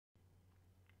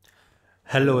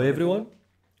Hello everyone.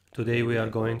 Today we are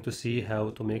going to see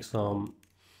how to make some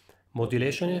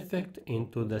modulation effect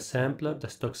into the sampler, the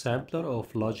stock sampler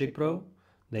of Logic Pro,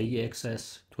 the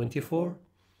EXS24.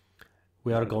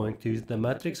 We are going to use the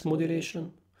matrix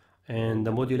modulation and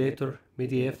the Modulator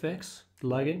MIDI FX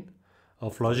plugin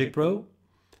of Logic Pro.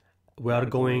 We are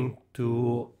going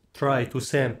to try to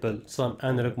sample some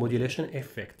analog modulation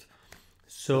effect.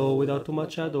 So without too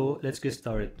much ado, let's get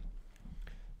started.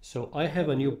 So I have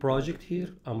a new project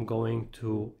here. I'm going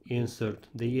to insert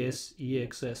the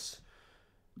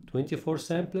EXS24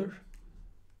 sampler.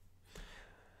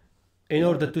 In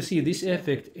order to see this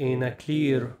effect in a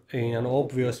clear, in an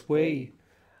obvious way,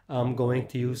 I'm going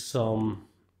to use some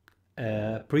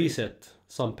preset,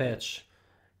 some patch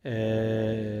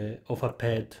of a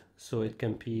pad, so it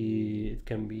can be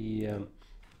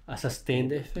a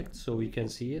sustained effect, so we can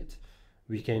see it,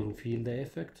 we can feel the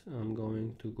effect. I'm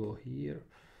going to go here.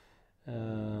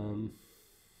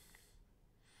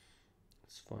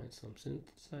 Let's find some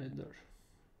synthesizer,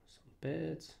 some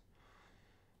pads.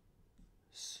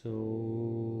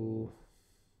 So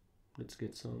let's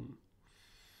get some,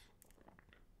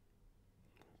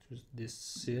 choose this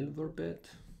silver pad.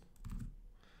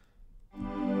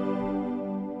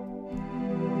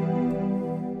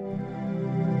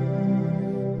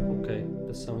 Okay,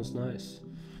 that sounds nice.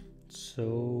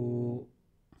 So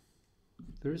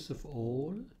first of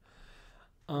all,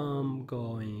 I'm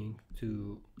going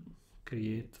to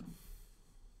create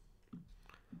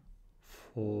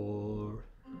 4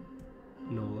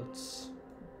 notes.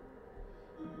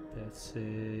 Let's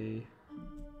say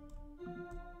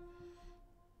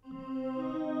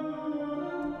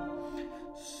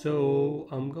so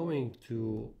I'm going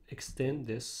to extend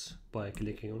this by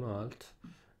clicking on Alt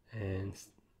and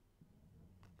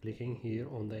clicking here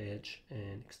on the edge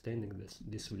and extending this.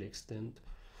 This will extend.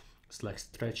 It's like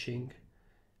stretching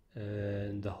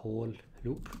the whole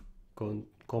loop.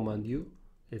 Command U,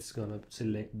 it's gonna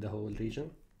select the whole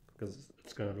region because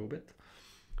it's gonna loop it.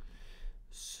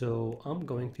 So I'm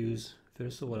going to use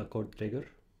first of all a chord trigger.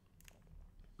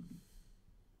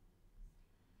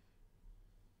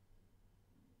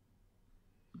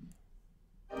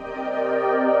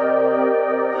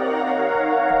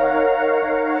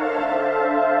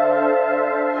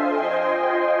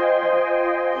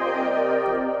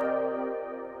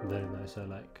 Very nice, I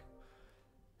like.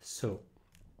 So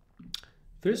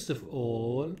first of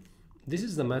all, this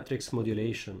is the matrix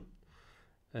modulation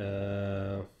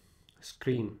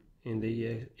screen in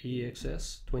the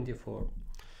EXS24.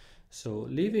 So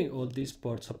leaving all these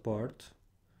parts apart,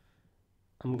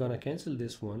 I'm gonna cancel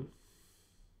this one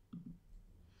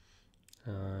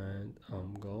and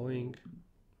I'm going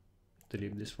to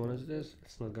leave this one as it is.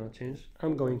 It's not gonna change.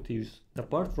 I'm going to use the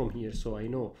part from here, so I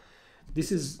know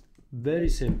this is very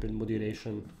simple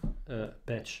modulation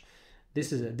patch.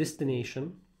 This is a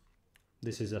destination,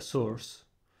 this is a source,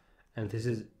 and this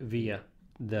is via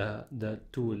the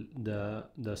tool,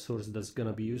 the source that's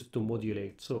gonna be used to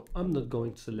modulate. So I'm not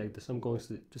going to select this. I'm going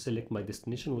to select my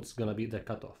destination, which is gonna be the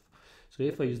cutoff. So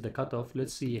if I use the cutoff,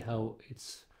 let's see how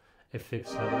its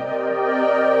effects are.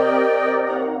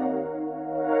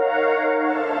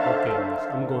 Okay, nice.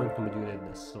 I'm going to modulate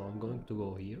this, so I'm going to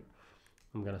go here.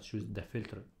 I'm gonna choose the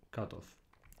filter cutoff,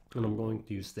 and I'm going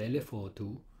to use the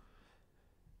LFO2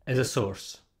 as a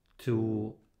source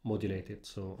to modulate it.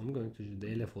 So I'm going to use the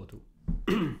LFO2.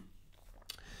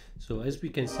 So as we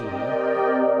can see here,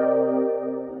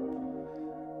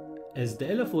 as the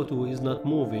LFO2 is not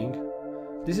moving,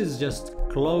 this is just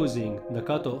closing the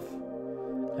cutoff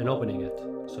and opening it.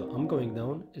 So I'm going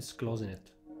down, it's closing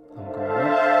it. I'm going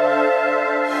up.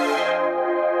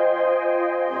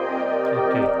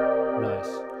 Okay,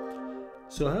 nice.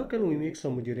 So how can we make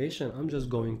some modulation? I'm just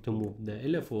going to move the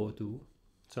LFO2.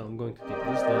 So I'm going to take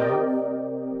this down.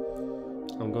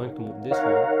 I'm going to move this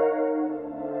one.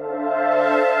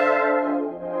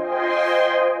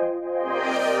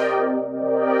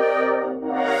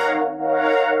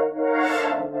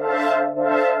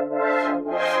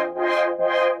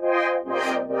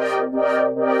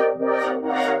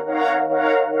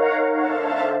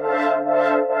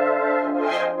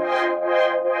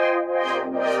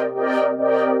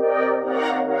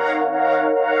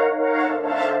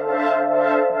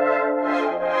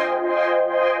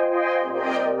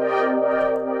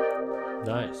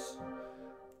 Nice,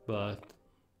 but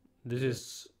this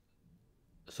is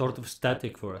sort of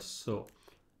static for us. So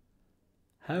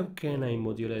how can I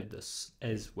modulate this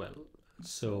as well?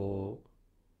 So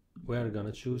we're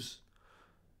gonna choose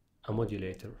a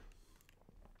modulator.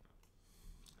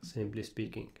 Simply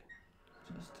speaking,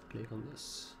 just click on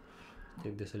this,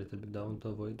 take this a little bit down to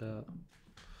avoid the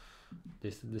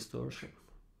this distortion,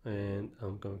 and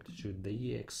I'm going to choose the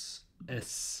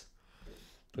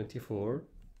EXS24.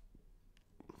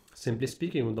 Simply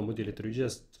speaking, on the modulator, you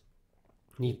just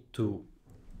need to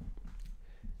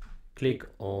click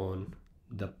on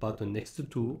the button next to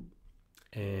 2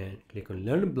 and click on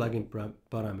learn plugin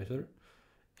parameter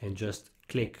and just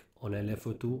click on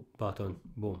LFO2 button,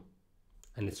 boom,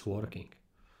 and it's working.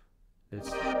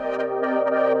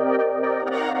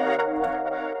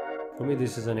 For me,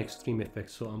 this is an extreme effect,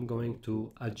 so I'm going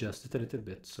to adjust it a little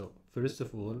bit. So first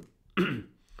of all,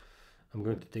 I'm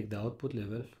going to take the output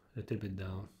level a little bit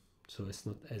down, so it's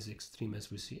not as extreme as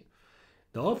we see.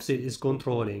 The offset is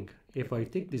controlling. If I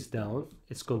take this down,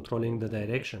 it's controlling the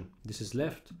direction. This is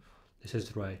left, this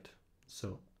is right.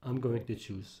 So I'm going to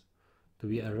choose to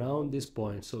be around this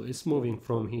point. So it's moving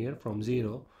from here, from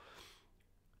 0,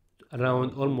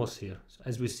 around almost here. So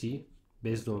as we see,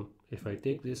 based on if I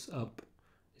take this up,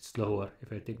 it's lower.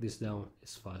 If I take this down,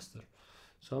 it's faster.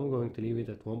 So I'm going to leave it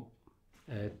at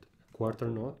quarter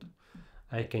note.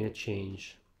 I can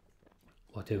change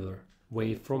whatever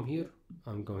wave from here.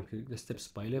 I'm going to click the steps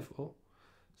by LFO,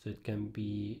 so it can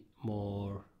be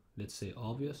more, let's say,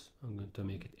 obvious. I'm going to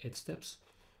make it 8 steps.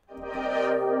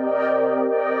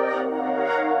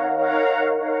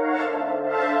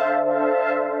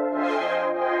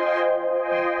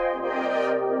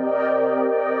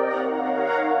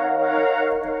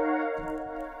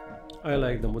 I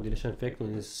like the modulation effect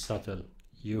when it's subtle.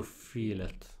 You feel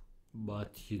it,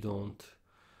 but you don't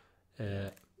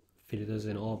feel it as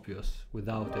an obvious.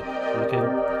 Without it, you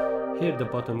can hear the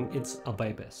button. It's a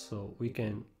bypass, so we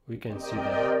can see the difference in the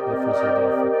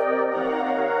effect.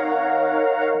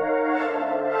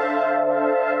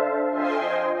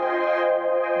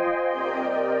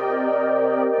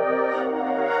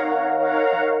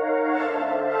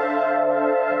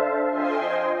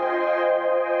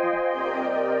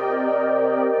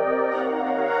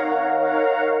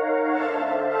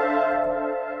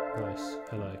 Nice,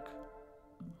 I like.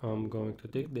 I'm going to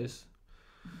take this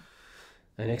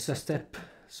an extra step,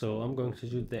 so I'm going to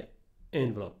choose the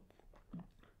envelope,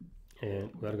 and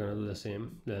we're gonna do the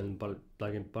same. Then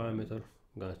plugin parameter,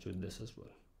 I'm gonna choose this as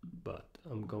well, but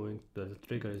the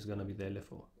trigger is gonna be the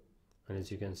LFO, and as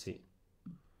you can see,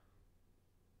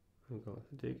 I'm going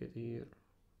to take it here.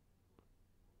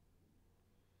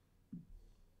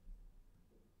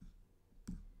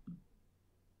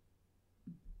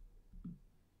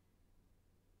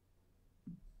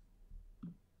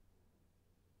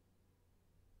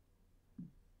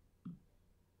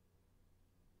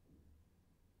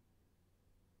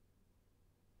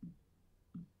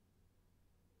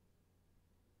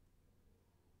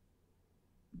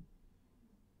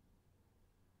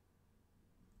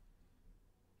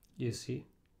 You see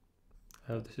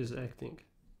how this is acting?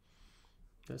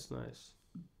 That's nice.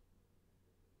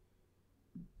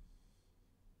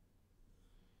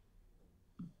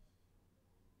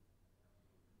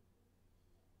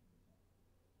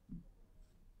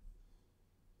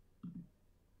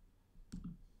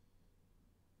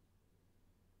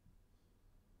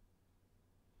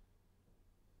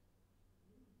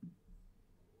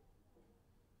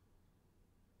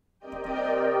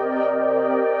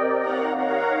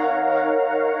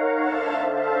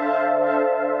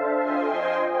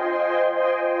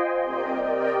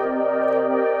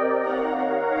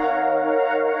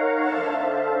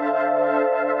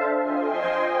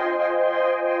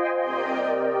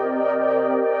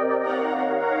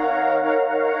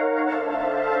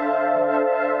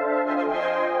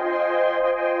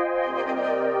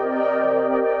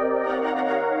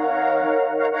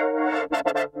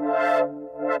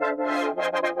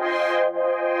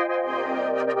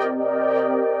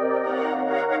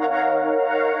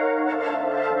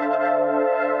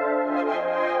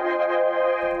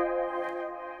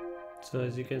 So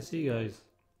as you can see, guys,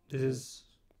 this is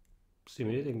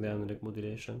simulating the analog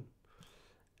modulation.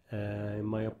 In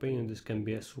my opinion, this can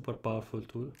be a super powerful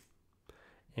tool,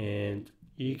 and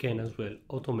you can as well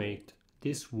automate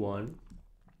this one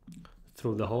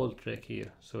through the whole track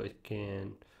here, so it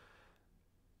can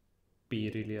be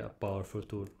really a powerful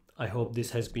tool. I hope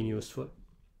this has been useful.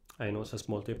 I know it's a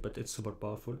small tip, but it's super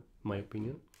powerful, in my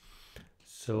opinion.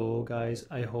 So guys,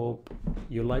 I hope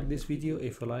you like this video.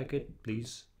 If you like it,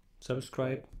 please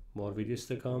subscribe. More videos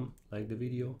to come. Like the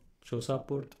video, show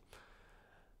support.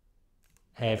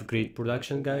 Have great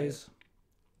production, guys,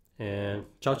 and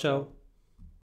ciao ciao.